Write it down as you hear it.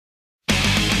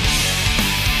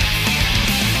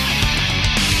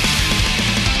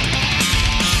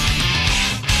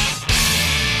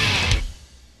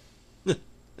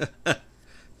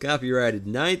Copyrighted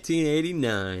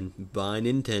 1989 by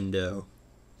Nintendo.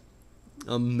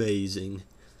 Amazing.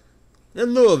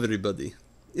 Hello everybody.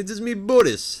 It is me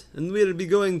Boris, and we'll be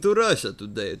going to Russia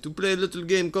today to play a little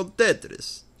game called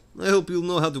Tetris. I hope you'll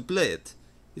know how to play it.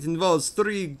 It involves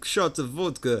 3 shots of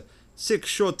vodka, 6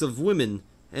 shots of women,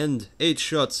 and 8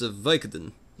 shots of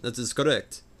Vicodin. That is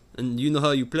correct. And you know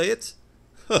how you play it?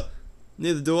 Huh,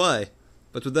 neither do I.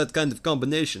 But with that kind of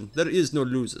combination, there is no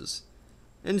losers.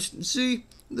 And see,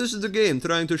 this is the game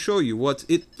trying to show you what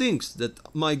it thinks that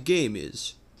my game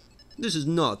is. This is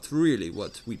not really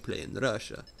what we play in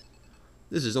Russia.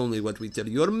 This is only what we tell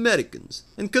you Americans,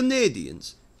 and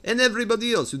Canadians, and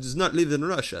everybody else who does not live in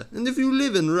Russia. And if you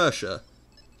live in Russia,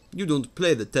 you don't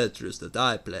play the Tetris that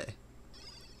I play.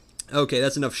 Okay,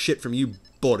 that's enough shit from you,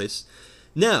 Boris.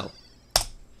 Now,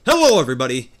 hello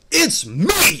everybody, it's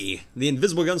me, the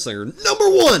Invisible Gunslinger,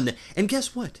 #1! And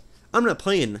guess what? I'm not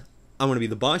playing I want to be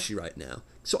the Bashi right now,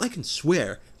 so I can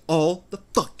swear all the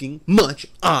fucking much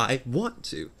I want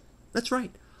to. That's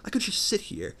right, I could just sit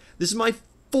here. This is my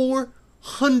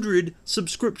 400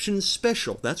 subscription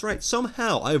special. That's right,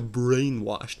 somehow I have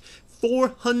brainwashed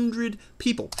 400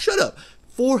 people. Shut up!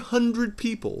 400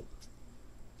 people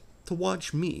to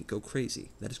watch me go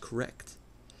crazy. That is correct.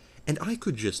 And I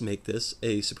could just make this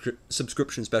a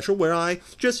subscription special where I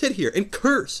just sit here and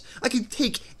curse. I could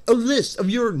take a list of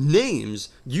your names,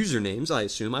 usernames, I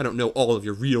assume. I don't know all of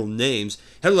your real names.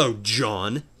 Hello,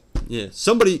 John. Yeah,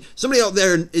 somebody out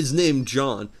there is named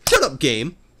John. Shut up,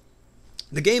 game.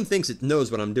 The game thinks it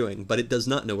knows what I'm doing, but it does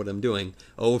not know what I'm doing.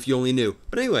 Oh, if you only knew.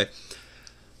 But anyway,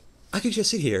 I could just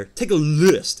sit here, take a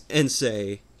list, and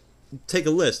just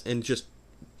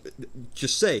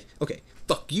say, okay,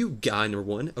 fuck you, guy number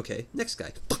 1. Okay, next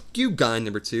guy. Fuck you, guy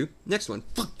number 2. Next one.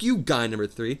 Fuck you, guy number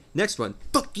 3. Next one.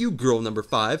 Fuck you, girl number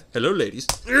 5. Hello, ladies.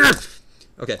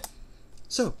 Okay,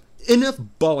 so enough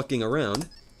bollocking around.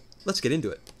 Let's get into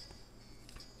it,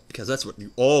 because that's what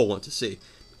you all want to see.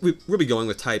 We'll be going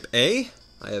with type A.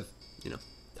 I have,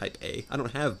 type A. I'm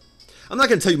not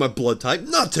going to tell you my blood type.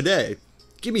 Not today.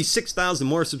 Give me 6,000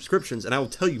 more subscriptions, and I will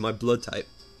tell you my blood type.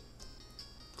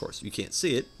 Of course, you can't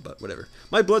see it, but whatever.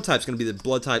 My blood type's going to be the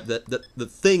blood type that the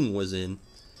thing was in.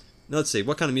 Now, let's see.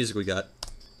 What kind of music we got?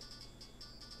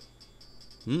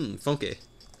 Funky.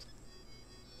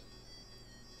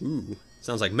 Ooh,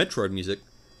 sounds like Metroid music.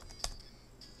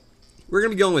 We're going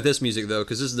to be going with this music, though,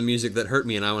 because this is the music that hurt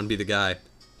me, and I want to be the guy.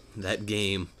 That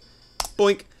game.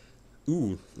 Boink.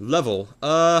 Ooh, level.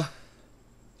 Howard.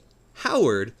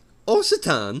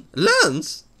 Ositan.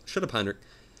 Lance. Shut up, Heinrich.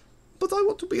 But I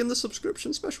want to be in the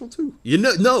subscription special too.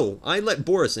 No, I let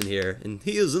Boris in here, and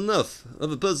he is enough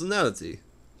of a personality.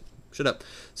 Shut up.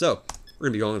 So, we're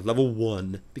going to be going with level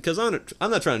 1, because I'm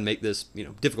not trying to make this,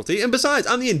 difficulty. And besides,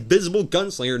 I'm the Invisible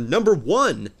Gunslinger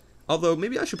 #1. Although,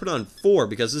 maybe I should put it on 4,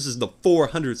 because this is the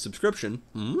 400 subscription.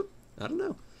 I don't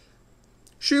know.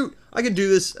 Shoot, I could do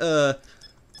this, I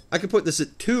could put this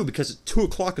at 2, because it's 2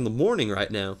 o'clock in the morning right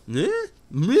now.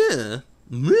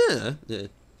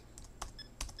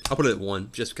 I'll put it at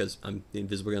 1, just because I'm the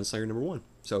Invisible Gunslinger #1.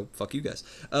 So, fuck you guys.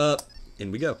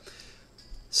 In we go.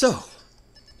 So,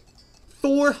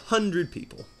 400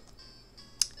 people.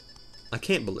 I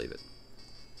can't believe it.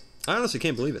 I honestly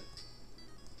can't believe it.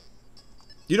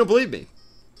 You don't believe me?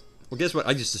 Well, guess what?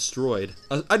 I just destroyed.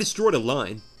 I destroyed a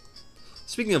line.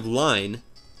 Speaking of lime.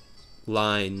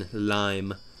 Why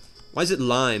is it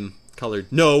lime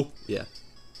colored? No. Yeah.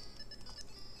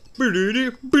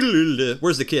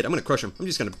 Where's the kid? I'm gonna crush him. I'm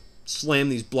just gonna slam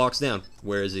these blocks down.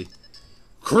 Where is he?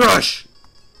 Crush!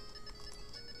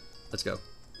 Let's go.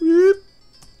 Boop.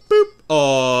 Boop.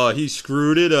 Oh, he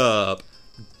screwed it up.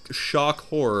 Shock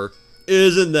horror.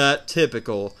 Isn't that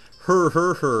typical?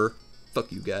 Her.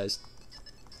 Fuck you guys.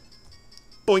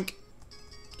 Boink.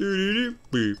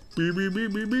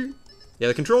 Yeah,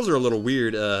 the controls are a little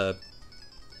weird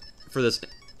for this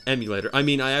emulator. I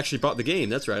mean, I actually bought the game.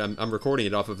 That's right. I'm recording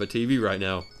it off of a TV right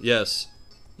now. Yes.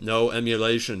 No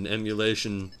emulation.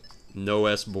 Emulation. No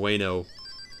es bueno.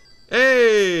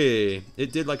 Hey!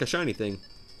 It did like a shiny thing.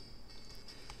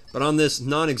 But on this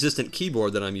non-existent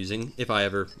keyboard that I'm using, if I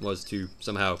ever was to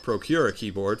somehow procure a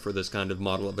keyboard for this kind of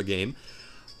model of a game,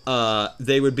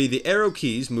 they would be the arrow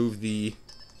keys move the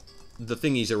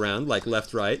thingies around, like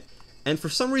left, right, and for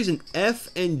some reason F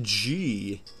and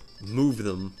G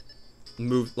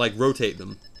rotate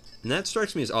them. And that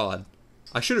strikes me as odd.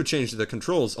 I should have changed the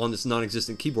controls on this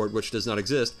non-existent keyboard, which does not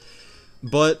exist.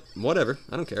 But, whatever.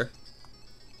 I don't care.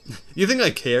 You think I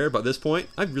care about this point?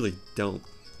 I really don't.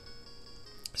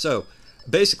 So,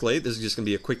 basically, this is just going to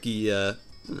be a quickie, I'm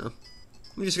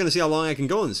just going to see how long I can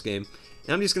go in this game.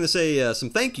 And I'm just going to say some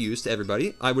thank yous to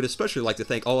everybody. I would especially like to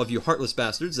thank all of you heartless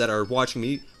bastards that are watching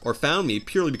me or found me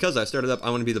purely because I started up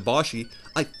I Want to Be the Bossy.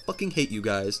 I fucking hate you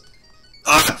guys.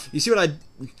 Ah! You see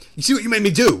what you made me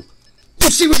do?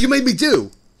 You see what you made me do?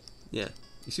 Yeah,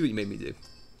 you see what you made me do.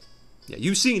 Yeah,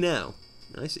 you see now.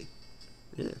 I see.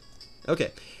 Yeah.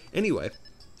 Okay. Anyway,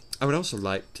 I would also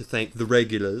like to thank the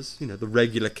regulars, you know, the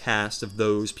regular cast of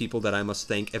those people that I must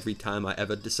thank every time I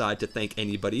ever decide to thank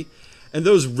anybody. And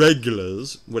those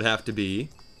regulars would have to be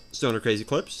Stoner Crazy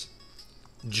Clips,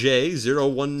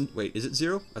 J01, wait, is it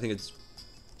 0? I think it's...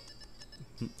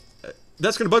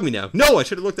 that's going to bug me now. No, I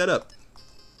should have looked that up.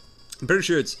 I'm pretty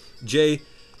sure it's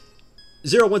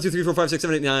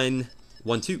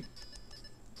J012345678912.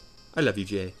 I love you,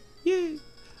 Jay. Yay.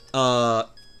 Well,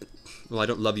 I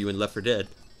don't love you in Left 4 Dead.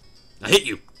 I hate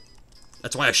you.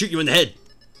 That's why I shoot you in the head.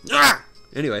 Ah!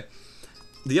 Anyway,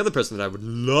 the other person that I would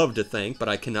love to thank, but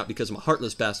I cannot because I'm a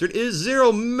heartless bastard, is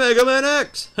Zero Mega Man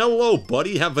X. Hello,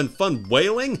 buddy. Having fun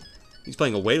whaling? He's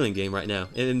playing a whaling game right now.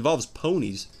 It involves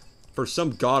ponies for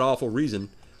some god-awful reason.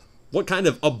 What kind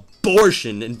of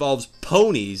abortion involves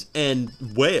ponies and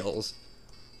whales?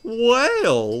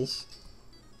 Whales?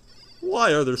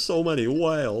 Why are there so many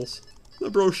whales? The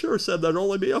brochure said there'd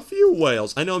only be a few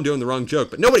whales. I know I'm doing the wrong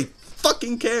joke, but nobody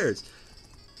fucking cares.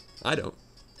 I don't,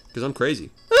 because I'm crazy.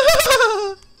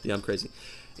 Yeah, I'm crazy.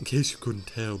 In case you couldn't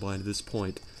tell by this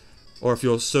point, or if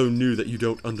you're so new that you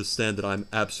don't understand that I'm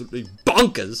absolutely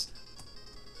bonkers.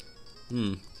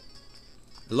 I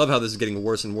love how this is getting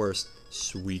worse and worse.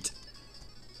 Sweet.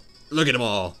 Look at them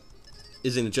all.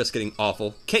 Isn't it just getting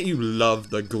awful? Can't you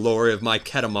love the glory of my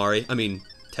Katamari? I mean,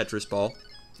 Tetris ball.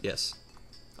 Yes.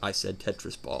 I said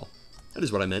Tetris ball. That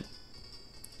is what I meant.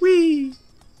 Whee!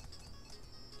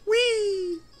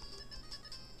 Whee!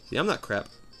 See, I'm not crap.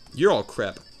 You're all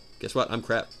crap. Guess what? I'm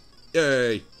crap.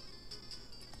 Yay!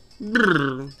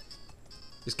 Brrr.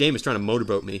 This game is trying to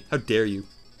motorboat me. How dare you?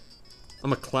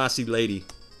 I'm a classy lady.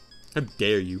 How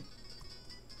dare you?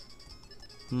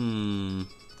 I'm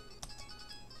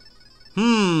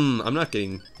not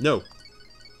getting... No.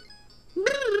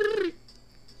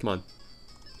 Come on.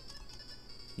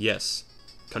 Yes.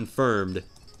 Confirmed.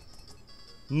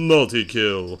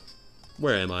 Multi-kill.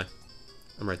 Where am I?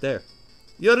 I'm right there.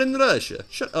 You're in Russia.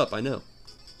 Shut up, I know.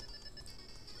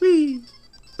 Whee!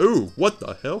 Ooh, what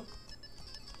the hell?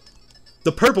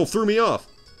 The purple threw me off.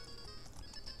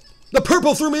 The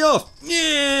purple threw me off!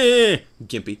 Yeah!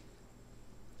 Gimpy.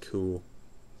 Cool.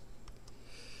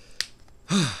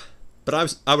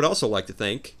 But I would also like to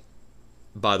thank,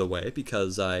 by the way,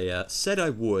 because I said I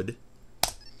would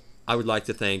like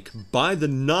to thank By the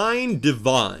 9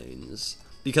 Divines,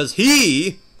 because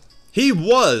he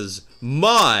was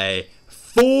my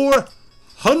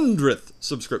 400th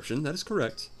subscription. That is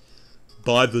correct.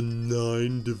 By the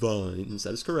 9 Divines.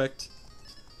 That is correct.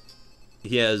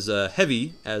 He has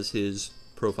Heavy as his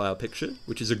profile picture,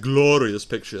 which is a glorious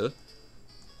picture.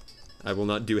 I will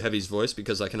not do Heavy's voice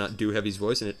because I cannot do Heavy's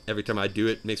voice, and every time I do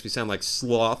it, it makes me sound like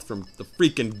Sloth from the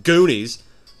freaking Goonies.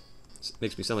 It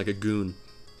makes me sound like a goon.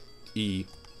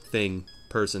 Thing,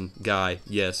 person, guy,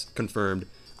 yes, confirmed.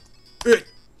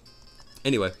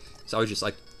 Anyway, so I would just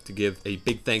like to give a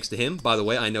big thanks to him. By the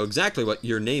way, I know exactly what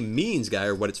your name means, guy,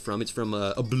 or what it's from. It's from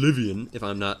Oblivion, if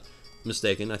I'm not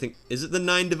mistaken. I think, is it the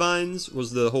 9 Divines?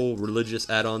 Was the whole religious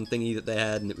add-on thingy that they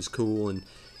had, and it was cool and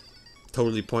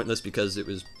totally pointless because it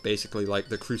was basically like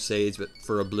the Crusades but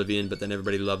for Oblivion, but then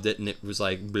everybody loved it and it was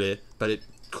like bleh, but it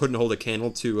couldn't hold a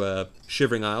candle to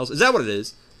Shivering Isles. Is that what it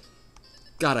is?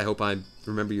 God, I hope I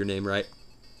remember your name right.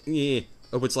 Yeah.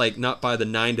 Oh, it's like not by the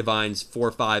 9 Divines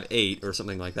 458 or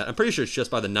something like that. I'm pretty sure it's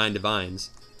just by the 9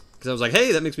 Divines. Because I was like,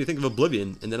 hey, that makes me think of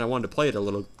Oblivion, and then I wanted to play it a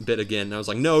little bit again, and I was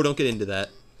like, no, don't get into that.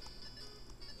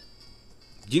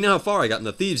 Do you know how far I got in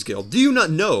the Thieves Guild? Do you not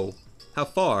know how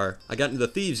far I got into the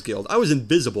Thieves Guild? I was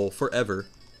invisible forever.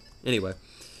 Anyway.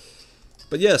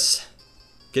 But yes,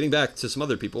 getting back to some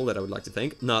other people that I would like to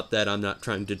thank. Not that I'm not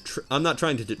trying to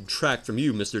detract from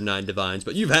you, Mr. 9 Divines,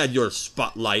 but you've had your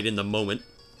spotlight in the moment.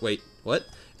 Wait, what?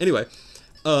 Anyway,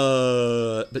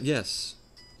 but yes.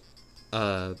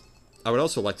 I would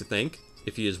also like to thank,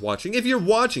 if he is watching, if you're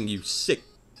watching, you sick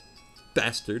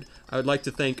bastard, I would like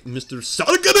to thank Mr.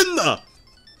 Salgarina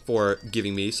for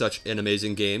giving me such an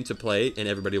amazing game to play and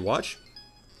everybody watch,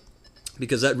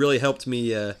 because that really helped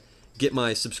me get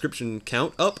my subscription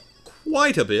count up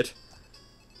quite a bit,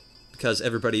 because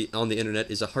everybody on the internet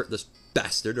is a heartless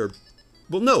bastard, or,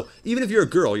 well, no, even if you're a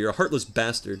girl, you're a heartless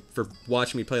bastard for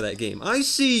watching me play that game. I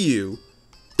see you.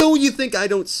 Don't you think I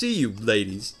don't see you,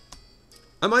 ladies?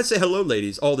 I might say hello,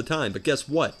 ladies, all the time, but guess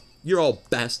what? You're all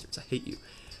bastards. I hate you.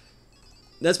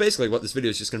 That's basically what this video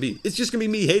is just going to be. It's just going to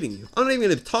be me hating you. I'm not even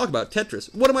going to talk about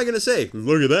Tetris. What am I going to say?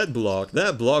 Look at that block.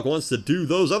 That block wants to do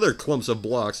those other clumps of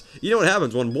blocks. You know what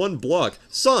happens when one block...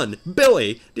 Son,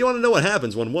 Billy, do you want to know what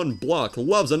happens when one block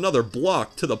loves another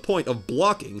block to the point of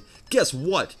blocking? Guess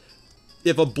what?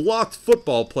 If a blocked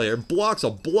football player blocks a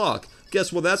block,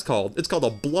 guess what that's called? It's called a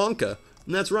Blanca.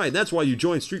 And that's right, that's why you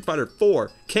joined Street Fighter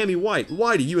 4. Cammy White,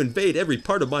 why do you invade every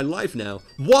part of my life now?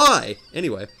 Why?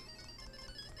 Anyway...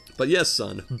 But yes,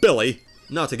 son, Billy,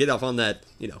 not to get off on that,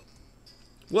 you know.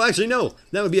 Well, actually, no,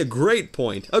 that would be a great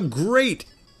point. A great,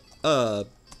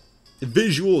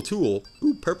 visual tool.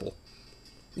 Ooh, purple.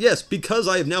 Yes, because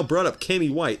I have now brought up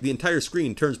Cammy White, the entire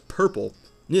screen turns purple.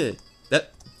 Yeah,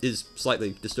 that is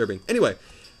slightly disturbing. Anyway,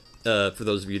 for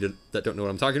those of you that don't know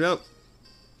what I'm talking about,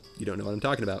 you don't know what I'm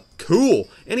talking about. Cool!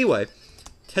 Anyway,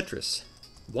 Tetris.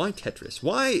 Why Tetris?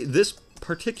 Why this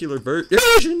particular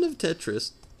version of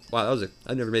Tetris? Wow,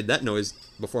 I've never made that noise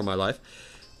before in my life.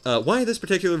 Why this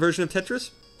particular version of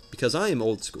Tetris? Because I am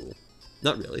old school.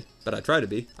 Not really, but I try to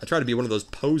be. I try to be one of those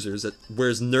posers that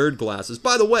wears nerd glasses.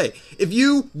 By the way, if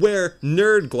you wear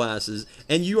nerd glasses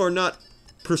and you are not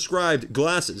prescribed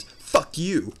glasses, fuck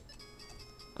you.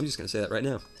 I'm just going to say that right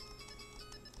now.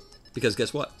 Because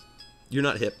guess what? You're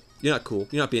not hip. You're not cool.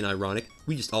 You're not being ironic.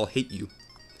 We just all hate you.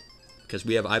 Because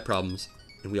we have eye problems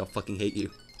and we all fucking hate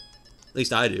you. At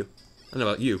least I do. I don't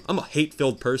know about you. I'm a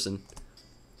hate-filled person.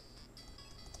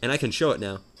 And I can show it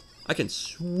now. I can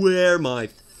swear my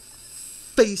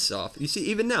face off. You see,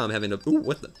 even now I'm having a... Ooh,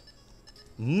 what the...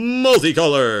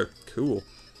 Multicolor! Cool.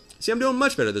 See, I'm doing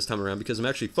much better this time around because I'm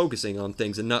actually focusing on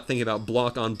things and not thinking about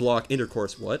block-on-block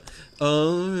intercourse. What?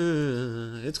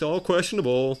 It's all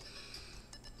questionable.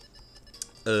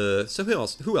 So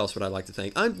who else would I like to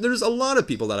thank? There's a lot of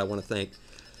people that I want to thank.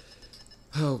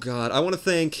 Oh, God. I want to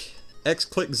thank...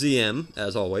 XClickZM,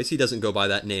 as always. He doesn't go by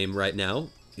that name right now.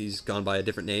 He's gone by a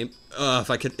different name. If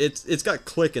I could, it's got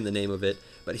Click in the name of it.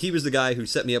 But he was the guy who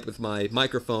set me up with my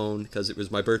microphone because it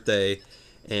was my birthday,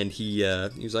 and he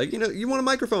was like, you know, you want a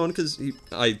microphone? Because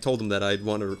I told him that I'd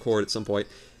want to record at some point,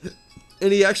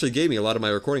 and he actually gave me a lot of my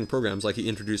recording programs. Like he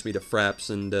introduced me to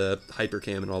Fraps and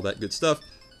Hypercam and all that good stuff.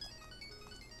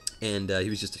 And he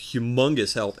was just a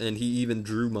humongous help, and he even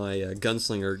drew my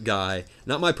gunslinger guy.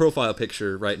 Not my profile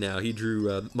picture right now. He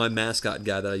drew my mascot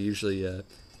guy that I usually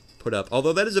put up.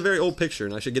 Although that is a very old picture,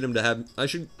 and I should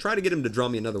try to get him to draw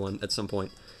me another one at some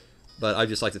point. But I'd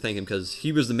just like to thank him because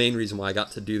he was the main reason why I got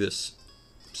to do this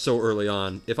so early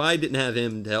on. If I didn't have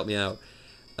him to help me out,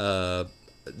 I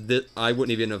wouldn't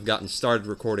even have gotten started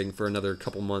recording for another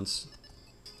couple months,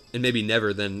 and maybe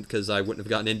never then, because I wouldn't have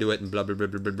gotten into it and blah blah blah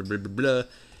blah blah blah blah blah.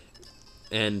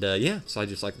 And, yeah, so I'd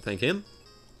just like to thank him.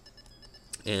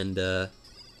 And, I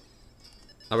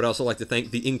would also like to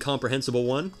thank the incomprehensible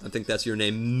one. I think that's your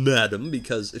name, madam,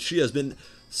 because she has been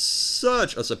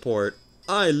such a support.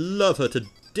 I love her to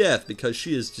death because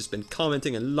she has just been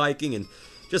commenting and liking and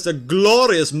just a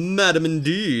glorious madam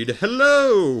indeed.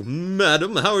 Hello,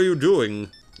 madam, how are you doing?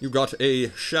 You got a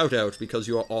shout-out because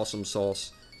you are awesome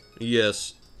sauce.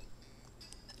 Yes.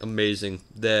 Amazing.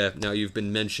 There, now you've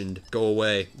been mentioned. Go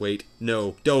away. Wait.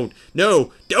 No. Don't.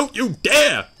 No! Don't you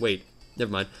dare! Wait.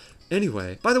 Never mind.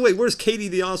 Anyway. By the way, where's Katie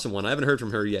the Awesome One? I haven't heard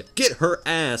from her yet. Get her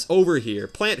ass over here.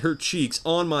 Plant her cheeks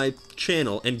on my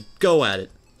channel and go at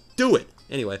it. Do it!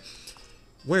 Anyway.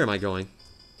 Where am I going?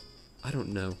 I don't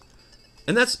know.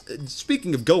 And that's...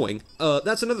 Speaking of going,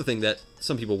 that's another thing that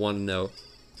some people want to know.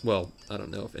 Well, I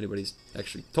don't know if anybody's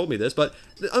actually told me this, but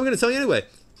I'm going to tell you anyway.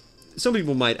 Some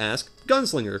people might ask,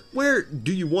 Gunslinger, where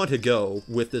do you want to go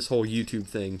with this whole YouTube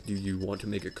thing? Do you want to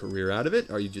make a career out of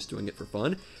it? Are you just doing it for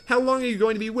fun? How long are you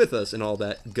going to be with us and all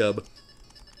that gub?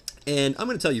 And I'm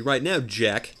going to tell you right now,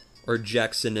 Jack, or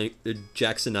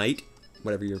Jacksonite,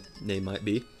 whatever your name might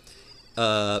be,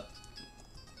 I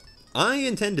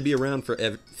intend to be around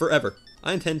forever.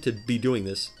 I intend to be doing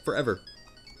this forever.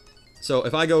 So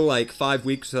if I go like 5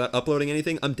 weeks without uploading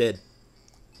anything, I'm dead.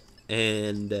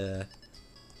 And,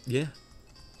 yeah.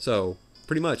 So,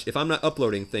 pretty much, if I'm not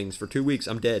uploading things for 2 weeks,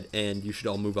 I'm dead, and you should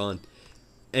all move on.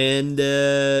 And,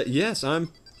 yes,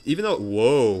 even though,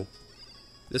 whoa.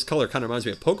 This color kind of reminds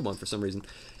me of Pokemon for some reason.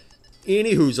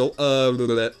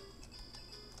 Anyhoozle,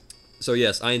 so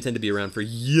yes, I intend to be around for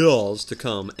years to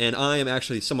come, and I am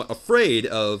actually somewhat afraid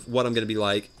of what I'm going to be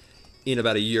like in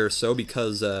about a year or so,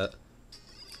 because,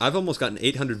 I've almost gotten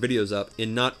 800 videos up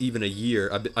in not even a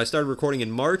year. I started recording in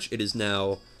March. It is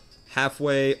now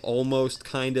halfway, almost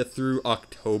kind of through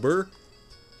October.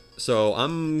 So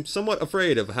I'm somewhat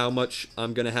afraid of how much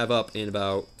I'm going to have up in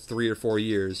about 3 or 4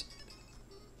 years.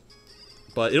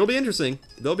 But it'll be interesting.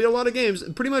 There'll be a lot of games.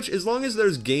 Pretty much as long as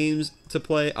there's games to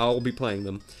play, I'll be playing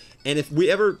them. And if we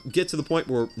ever get to the point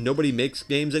where nobody makes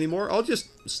games anymore, I'll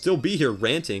just still be here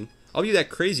ranting. I'll be that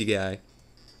crazy guy.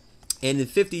 And in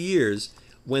 50 years,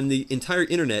 when the entire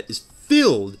internet is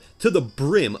filled to the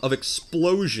brim of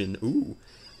explosion,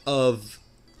 of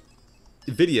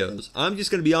videos, I'm just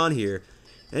going to be on here.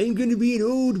 I'm going to be an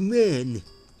old man,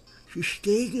 just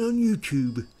staying on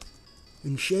YouTube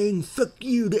and saying fuck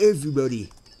you to everybody.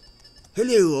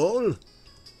 Hello all,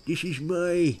 this is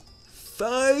my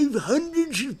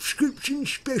 500 subscription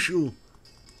special.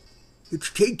 It's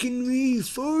taken me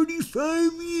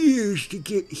 45 years to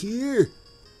get here,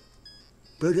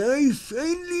 but I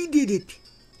finally did it.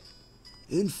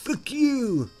 And fuck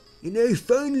you. And I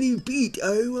finally beat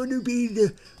I Wanna Be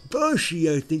the Bossy,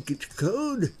 I think it's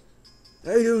called.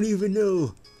 I don't even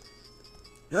know.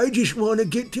 I just want to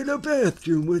get to the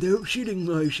bathroom without shitting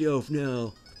myself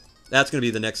now. That's going to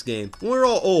be the next game. When we're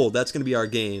all old, that's going to be our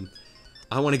game.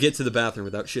 I want to get to the bathroom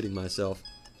without shitting myself.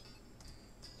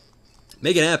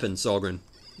 Make it happen, Solgren.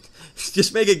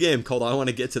 Just make a game called I Want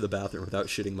to Get to the Bathroom Without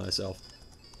Shitting Myself.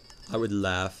 I would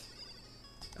laugh.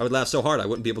 I would laugh so hard I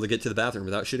wouldn't be able to get to the bathroom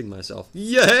without shitting myself.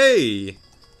 Yay!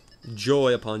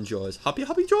 Joy upon joys. Happy,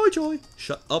 happy, joy, joy.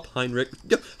 Shut up, Heinrich.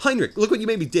 Yo, Heinrich, look what you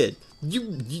made me did. You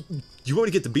want me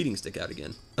to get the beating stick out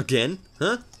again? Again?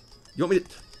 Huh? You want me to...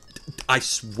 I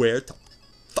swear to...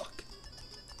 Fuck.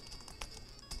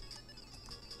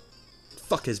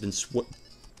 Fuck has been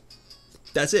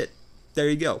That's it. There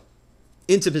you go.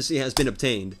 Intimacy has been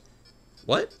obtained.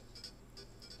 What?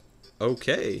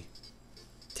 Okay.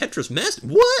 Tetris Master?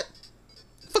 What?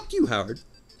 Fuck you, Howard.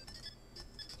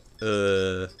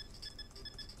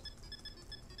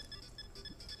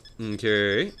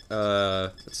 Okay.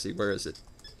 Let's see, where is it?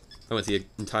 I went the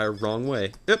entire wrong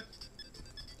way. Yep.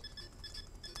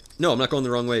 No, I'm not going the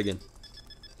wrong way again.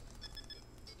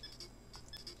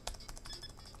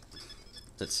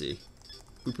 Let's see.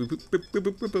 Boop, boop, boop, boop,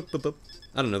 boop, boop, boop, boop, boop.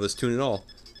 I don't know this tune at all.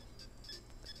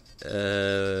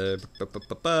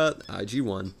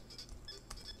 IG1.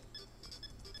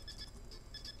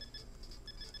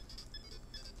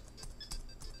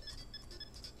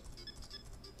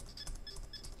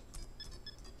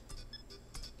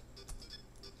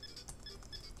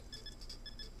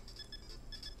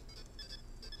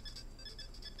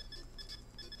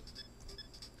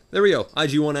 There we go.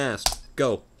 IG1 asked.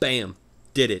 Go. Bam.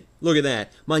 Did it. Look at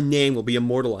that. My name will be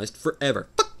immortalized forever.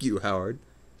 Fuck you, Howard.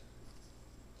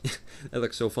 That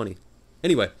looks so funny.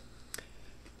 Anyway.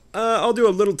 I'll do a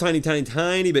little tiny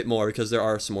bit more because there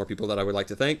are some more people that I would like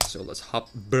to thank. So let's hop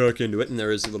back into it. And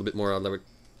there is a little bit more.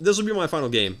 This will be my final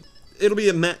game. It'll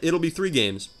be 3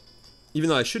 games. Even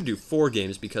though I should do 4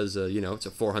 games because, you know, it's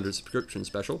a 400 subscription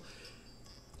special.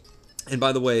 And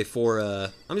by the way,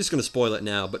 I'm just going to spoil it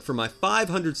now, but for my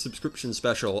 500 subscription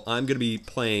special, I'm going to be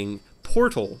playing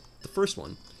Portal, the first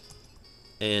one.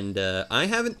 And I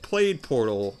haven't played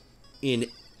Portal in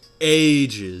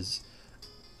ages.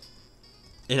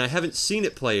 And I haven't seen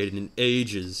it played in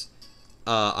ages.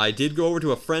 I did go over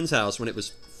to a friend's house when it was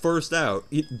first out,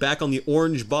 back on the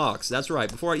orange box. That's right,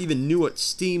 before I even knew what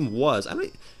Steam was.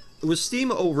 Was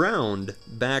Steam around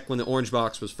back when the orange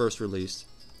box was first released?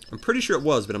 I'm pretty sure it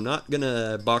was, but I'm not going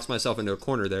to box myself into a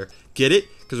corner there. Get it?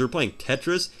 Because we're playing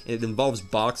Tetris, and it involves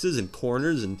boxes and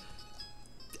corners and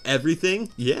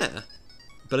everything? Yeah.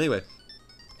 But anyway.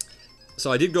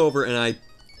 So I did go over, and I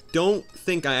don't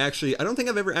think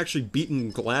I've ever actually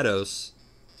beaten GLaDOS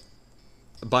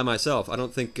by myself. I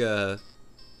don't think I've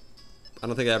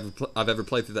ever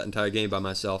played through that entire game by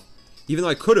myself. Even though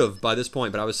I could have by this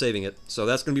point, but I was saving it. So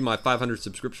that's going to be my 500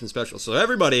 subscription special. So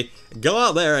everybody, go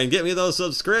out there and get me those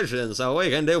subscriptions so we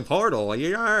can do Portal.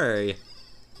 Yay!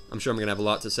 I'm sure I'm going to have a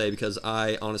lot to say because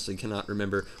I honestly cannot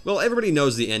remember. Well, everybody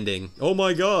knows the ending. Oh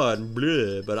my god,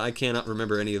 bleh, but I cannot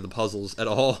remember any of the puzzles at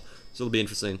all. So it'll be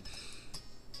interesting.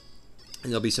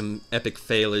 And there'll be some epic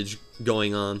failage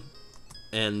going on.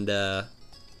 And, yeah,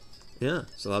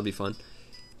 so that'll be fun.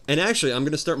 And actually, I'm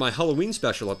going to start my Halloween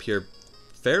special up here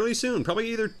fairly soon,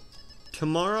 probably either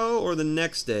tomorrow or the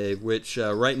next day, which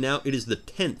right now it is the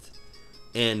 10th,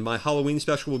 and my Halloween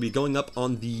special will be going up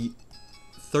on the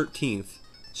 13th.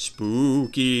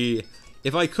 Spooky.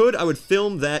 If I could, I would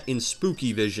film that in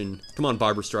spooky vision. Come on,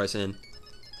 Barbara Streisand.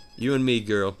 You and me,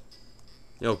 girl.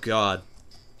 Oh, God.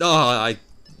 Oh,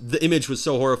 the image was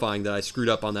so horrifying that I screwed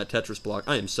up on that Tetris block.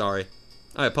 I am sorry.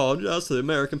 I apologize to the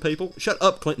American people. Shut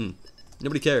up, Clinton.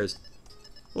 Nobody cares.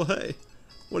 Well, hey.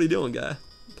 What are you doing, guy?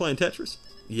 Playing Tetris?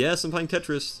 Yes, I'm playing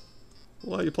Tetris.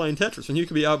 Why are you playing Tetris when you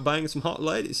could be out banging some hot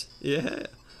ladies? Yeah.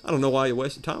 I don't know why you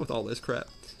wasted time with all this crap.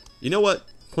 You know what,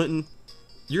 Clinton?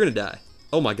 You're gonna die.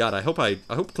 Oh my god, I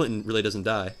hope Clinton really doesn't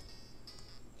die.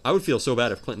 I would feel so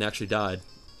bad if Clinton actually died.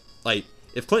 Like,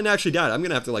 if Clinton actually died, I'm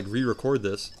gonna have to, like, re-record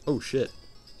this. Oh, shit.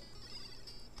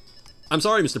 I'm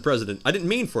sorry, Mr. President. I didn't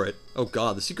mean for it. Oh,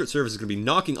 God, the Secret Service is gonna be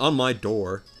knocking on my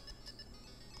door.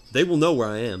 They will know where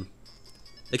I am.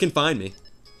 They can find me.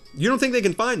 You don't think they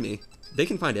can find me? They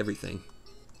can find everything.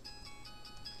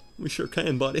 We sure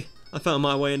can, buddy. I found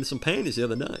my way into some panties the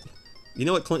other night. You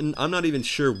know what, Clinton? I'm not even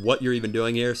sure what you're even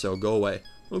doing here, so go away.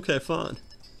 Okay, fine.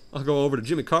 I'll go over to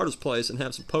Jimmy Carter's place and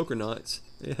have some poker nights.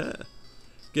 Yeah.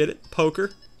 Get it?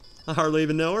 Poker? I hardly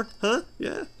even know her. Huh?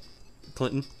 Yeah.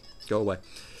 Clinton, go away.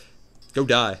 Go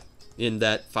die in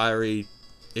that fiery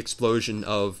explosion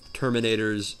of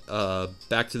Terminators,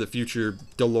 Back to the Future,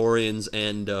 DeLoreans,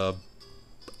 and,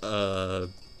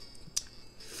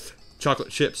 chocolate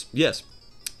chips. Yes.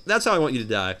 That's how I want you to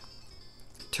die.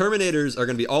 Terminators are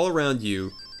going to be all around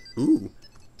you. Ooh.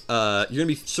 You're going to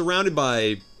be surrounded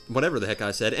by whatever the heck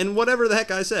I said. And whatever the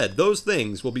heck I said, those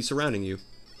things will be surrounding you.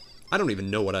 I don't even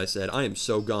know what I said. I am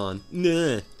so gone.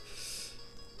 Nah.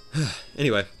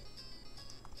 Anyway.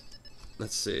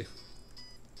 Let's see.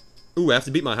 Ooh, I have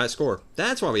to beat my high score.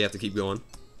 That's why we have to keep going.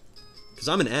 Because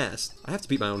I'm an ass. I have to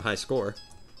beat my own high score.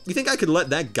 You think I could let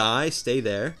that guy stay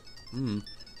there? I'm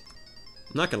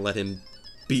not going to let him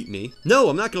beat me. No,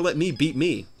 I'm not going to let me beat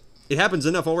me. It happens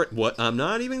enough already. What? I'm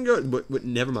not even good. But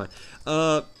never mind.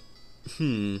 By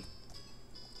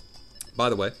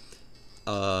the way.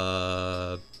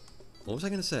 What was I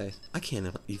going to say? I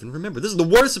can't even remember. This is the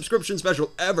worst subscription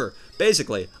special ever.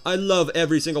 Basically, I love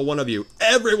every single one of you.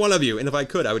 Every one of you. And if I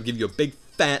could, I would give you a big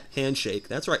fat handshake.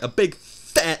 That's right. A big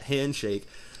fat handshake.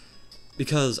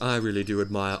 Because I really do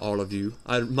admire all of you.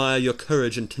 I admire your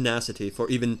courage and tenacity for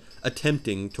even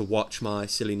attempting to watch my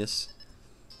silliness.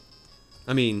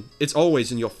 I mean, it's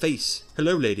always in your face.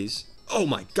 Hello, ladies. Oh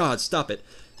my God, stop it.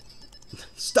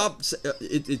 Stop.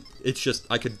 It's just,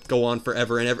 I could go on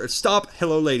forever and ever. Stop.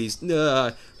 Hello, ladies.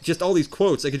 Just all these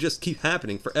quotes. They could just keep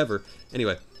happening forever.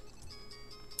 Anyway.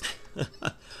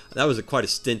 That was quite a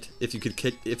stint. If you could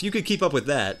keep up with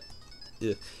that.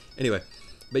 Yeah. Anyway.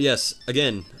 But yes,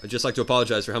 again, I'd just like to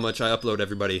apologize for how much I upload,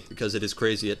 everybody, because it is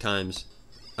crazy at times.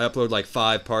 I upload like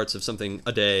 5 parts of something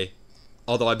a day,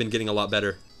 although I've been getting a lot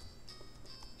better.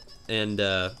 And,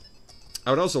 I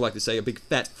would also like to say a big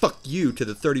fat fuck you to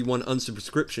the 31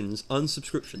 unsubscriptions.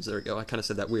 Unsubscriptions, there we go, I kind of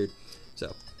said that weird.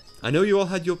 So, I know you all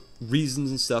had your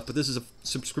reasons and stuff, but this is a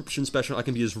subscription special. I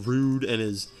can be as rude and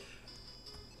as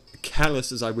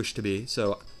callous as I wish to be.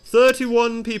 So,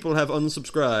 31 people have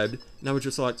unsubscribed, and I would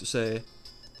just like to say,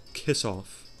 kiss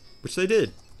off. Which they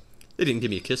did. They didn't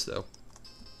give me a kiss, though.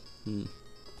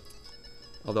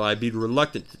 Although I'd be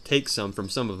reluctant to take some from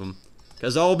some of them.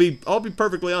 Because I'll be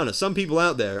perfectly honest, some people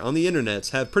out there on the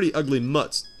internets have pretty ugly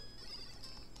mutts.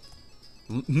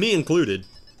 Me included.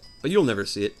 But you'll never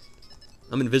see it.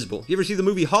 I'm invisible. You ever see the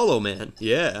movie Hollow Man?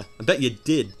 Yeah, I bet you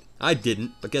did. I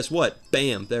didn't, but guess what?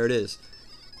 Bam, there it is.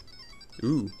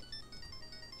 Ooh.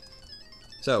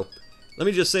 So, let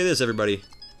me just say this, everybody.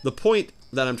 The point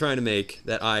that I'm trying to make,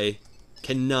 that I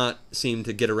cannot seem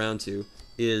to get around to,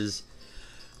 is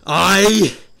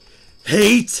I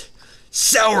hate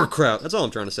sauerkraut. That's all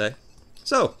I'm trying to say.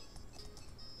 So,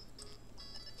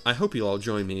 I hope you'll all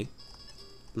join me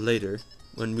later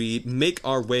when we make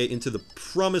our way into the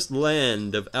promised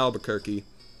land of Albuquerque.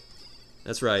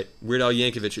 That's right, Weird Al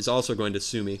Yankovic is also going to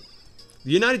sue me.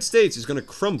 The United States is going to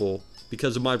crumble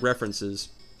because of my references.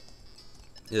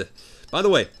 Yeah. By the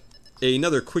way,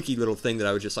 another quickie little thing that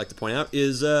I would just like to point out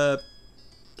is,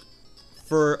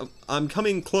 I'm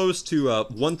coming close to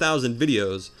 1,000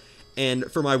 videos,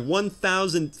 and for my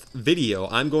 1,000th video,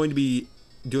 I'm going to be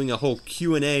doing a whole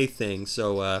Q&A thing,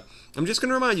 so I'm just going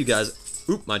to remind you guys.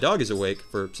 Oop, my dog is awake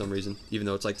for some reason, even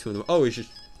though it's like 2 in the morning. Oh, he's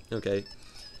just, okay.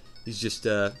 He's just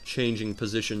changing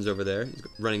positions over there. He's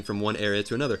running from one area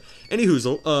to another.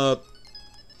 Anyhoozle,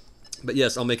 but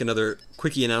yes, I'll make another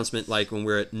quickie announcement, like when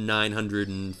we're at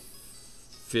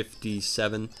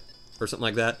 957 or something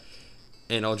like that.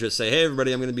 And I'll just say, hey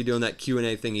everybody, I'm going to be doing that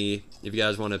Q&A thingy. If you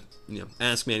guys want to,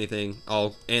 ask me anything,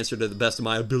 I'll answer to the best of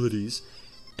my abilities.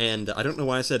 And I don't know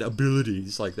why I said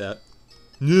abilities like that.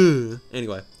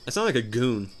 Anyway, I sound like a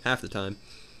goon half the time.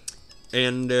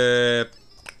 And,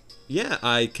 yeah,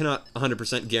 I cannot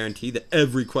 100% guarantee that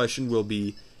every question will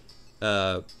be,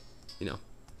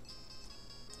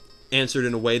 answered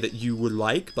in a way that you would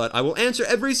like, but I will answer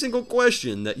every single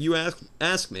question that you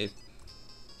ask me.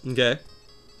 Okay?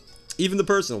 Even the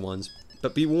personal ones.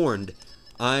 But be warned,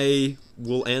 I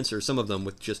will answer some of them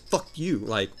with just fuck you.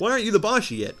 Like, why aren't you the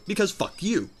boss yet? Because fuck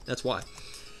you. That's why.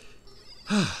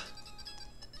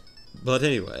 But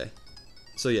anyway,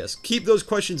 So yes, keep those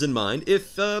questions in mind.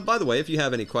 If, by the way, if you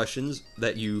have any questions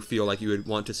that you feel like you would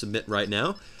want to submit right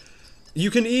now, you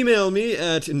can email me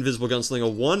at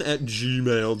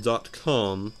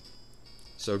invisiblegunslinger1@gmail.com.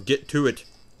 So get to it.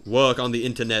 Work on the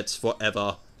internets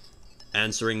forever.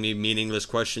 Answering me meaningless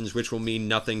questions which will mean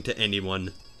nothing to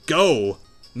anyone. Go!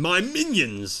 My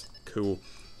minions! Cool.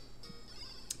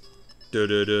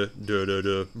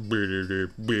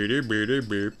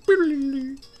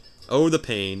 Oh, the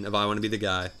pain of I Want to Be the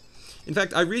Guy. In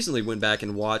fact, I recently went back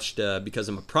and watched, because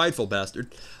I'm a prideful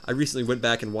bastard, I recently went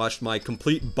back and watched my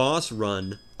complete boss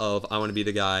run of I Want to Be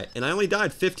the Guy, and I only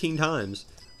died 15 times.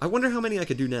 I wonder how many I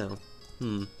could do now.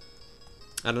 I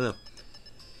don't know.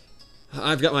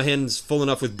 I've got my hands full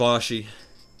enough with Boshi.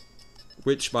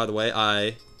 Which, by the way,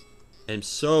 I am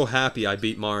so happy I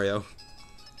beat Mario.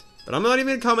 But I'm not even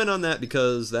going to comment on that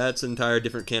because that's an entire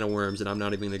different can of worms and I'm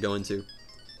not even going to go into.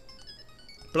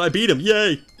 But I beat him,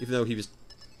 yay! Even though he was...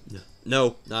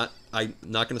 No, I'm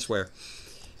not going to swear.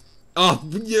 Oh,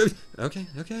 yeah. Okay.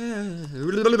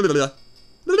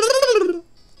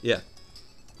 Yeah.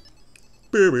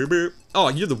 Oh,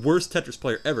 you're the worst Tetris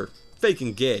player ever.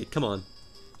 Faking gay, come on.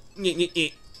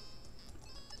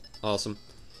 Awesome.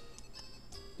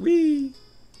 Wee.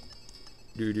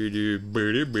 You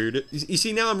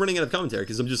see, now I'm running out of commentary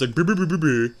because I'm just like.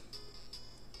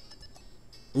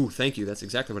 Ooh, thank you. That's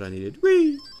exactly what I needed.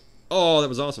 Wee. Oh, that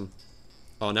was awesome.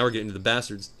 Oh, now we're getting to the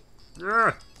bastards.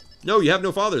 No, you have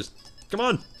no fathers. Come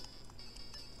on.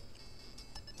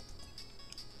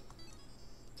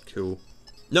 Cool.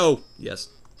 No. Yes.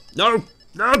 No.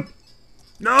 No.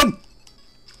 No.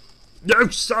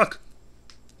 You suck!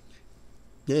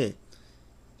 Yeah.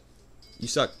 You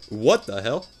suck. What the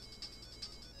hell?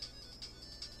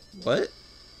 What?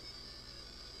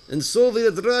 In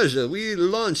Soviet Russia, we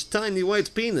launched Tiny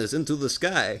White Penis into the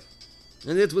sky.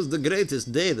 And it was the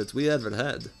greatest day that we ever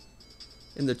had.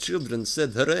 And the children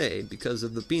said hooray because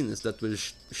of the penis that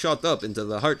was shot up into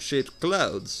the heart-shaped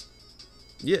clouds.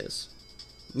 Yes.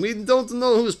 We don't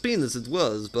know whose penis it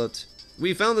was, but...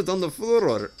 we found it on the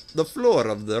floor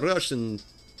of the Russian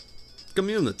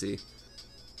community.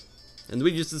 And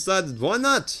we just decided, why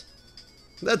not?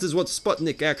 That is what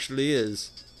Sputnik actually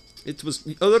is. It was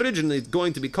originally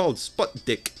going to be called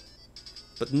Sputnik.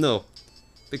 But no.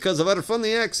 Because of our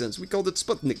funny accents, we called it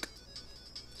Sputnik.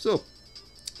 So,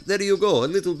 there you go, a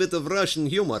little bit of Russian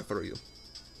humor for you.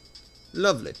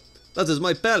 Lovely. That is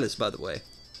my palace, by the way.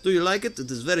 Do you like it?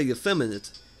 It is very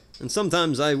effeminate. And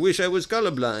sometimes I wish I was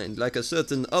colorblind, like a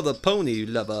certain other pony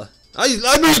lover.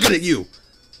 I'm looking at you!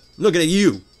 I'm looking at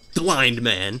you, blind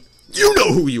man. You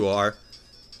know who you are!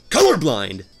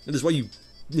 Colorblind! That is why you...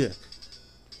 yeah.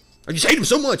 I just hate him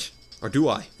so much! Or do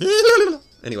I?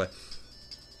 Anyway.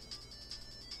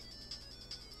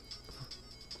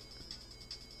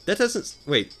 That doesn't...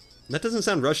 wait. That doesn't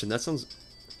sound Russian. That sounds...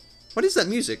 what is that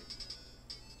music?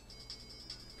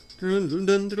 What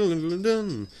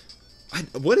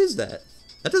is that?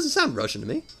 That doesn't sound Russian to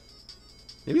me.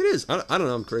 Maybe it is. I don't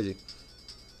know. I'm crazy.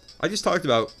 I just talked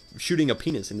about shooting a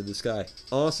penis into the sky.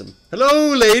 Awesome.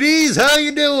 Hello, ladies. How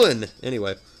you doing?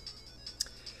 Anyway.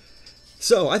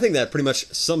 So, I think that pretty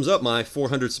much sums up my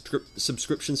 400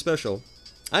 subscription special.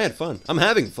 I had fun. I'm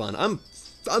having fun. I'm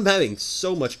having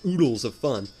so much oodles of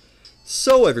fun.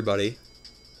 So, everybody,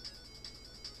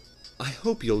 I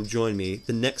hope you'll join me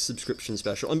the next subscription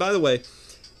special. And by the way,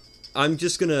 I'm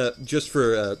just gonna,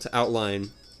 to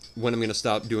outline when I'm gonna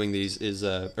stop doing these is,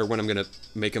 or when I'm gonna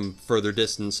make them further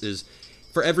distance is,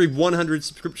 for every 100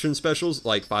 subscription specials,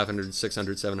 like 500,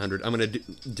 600, 700, I'm gonna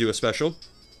do a special.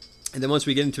 And then once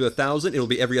we get into 1,000, it'll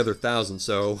be every other 1,000.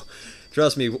 So,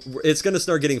 trust me, it's gonna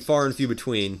start getting far and few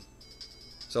between.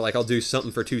 So, like, I'll do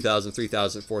something for 2,000,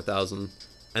 3,000, 4,000,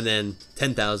 and then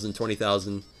 10,000,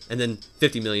 20,000, and then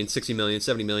 50 million, 60 million,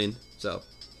 70 million. So,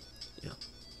 yeah.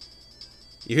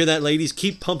 You hear that, ladies?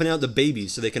 Keep pumping out the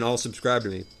babies so they can all subscribe to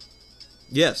me.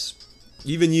 Yes,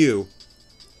 even you.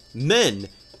 Men,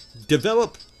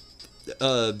 develop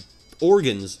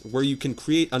organs where you can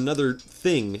create another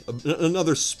thing,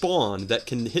 another spawn that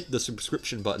can hit the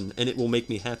subscription button, and it will make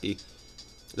me happy.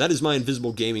 That is my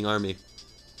invisible gaming army.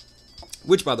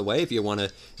 Which, by the way, if you want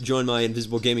to join my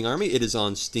invisible gaming army, it is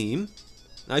on Steam.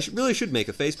 I really should make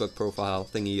a Facebook profile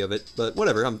thingy of it, but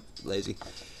whatever, I'm lazy.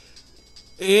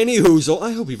 Anyhoozle,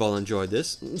 I hope you've all enjoyed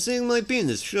this. Seeing my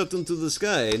penis shot into the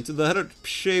sky, into the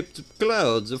heart-shaped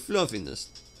clouds of fluffiness.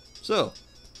 So,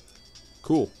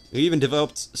 cool. We even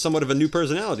developed somewhat of a new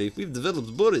personality. We've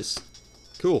developed Boris.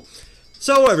 Cool.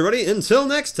 So, everybody, until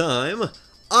next time,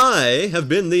 I have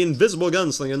been the Invisible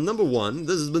Gunslinger #1.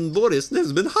 This has been Boris. This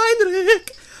has been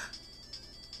Heinrich.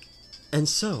 And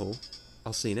so,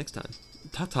 I'll see you next time.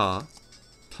 Ta-ta.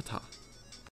 Ta-ta.